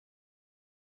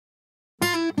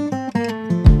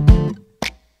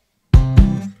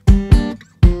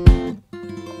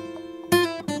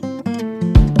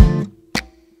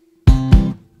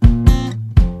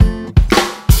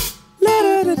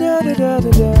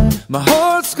My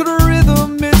heart's got a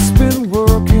rhythm it's been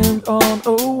working on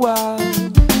a while.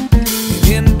 And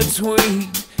in between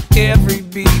every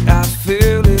beat I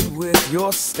fill it with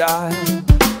your style.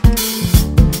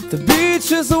 The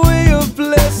beach is a way of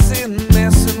blessing,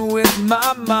 messing with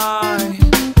my mind.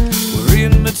 We're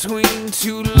in between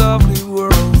two lovely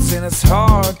worlds and it's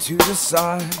hard to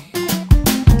decide.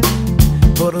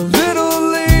 But a little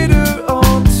later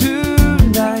on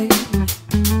tonight,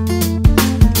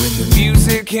 when the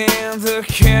music and the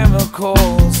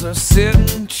chemicals are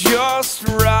sitting just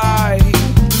right,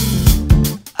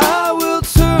 I will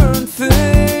turn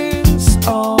things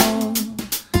on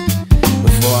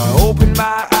before I open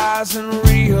my eyes and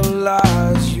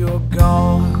realize you're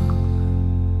gone.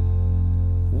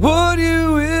 Would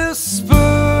you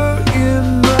whisper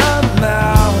in my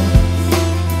mouth?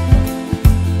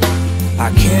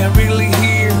 I can't really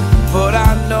hear, but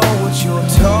I know what you're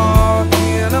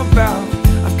talking about.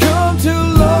 I've come to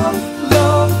love,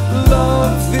 love,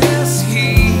 love this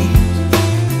heat.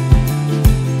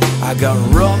 I got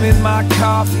rum in my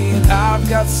coffee and I've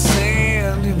got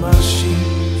sand in my sheets.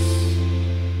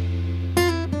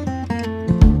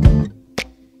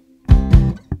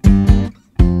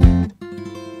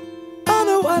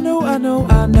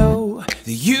 I know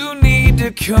that you need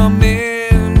to come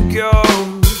and go.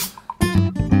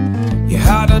 You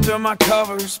hide under my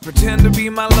covers, pretend to be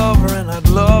my lover, and I'd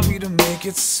love you to make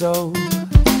it so.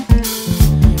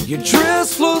 Your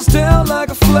dress flows down like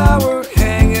a flower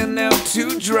hanging out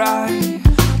to dry.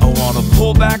 I wanna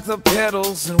pull back the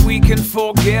petals and we can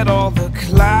forget all the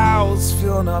clouds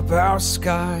filling up our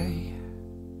sky.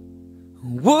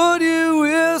 Would you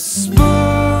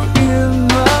whisper in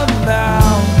my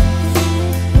mouth?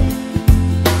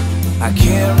 I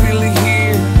can't really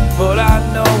hear, but I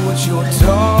know what you're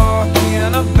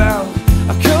talking about.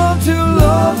 I've come to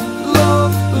love,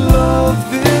 love,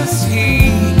 love this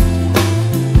heat.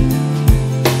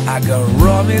 I got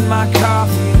rum in my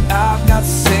coffee and I've got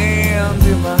sand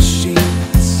in my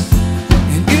sheets.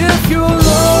 And if you're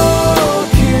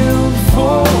looking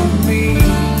for me,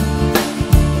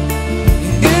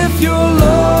 if you're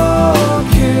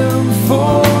looking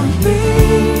for me,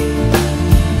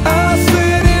 I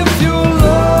said if you're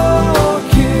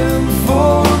looking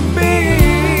for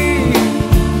me,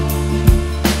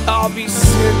 I'll be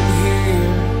sitting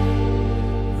here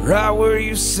right where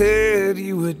you said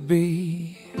you would be.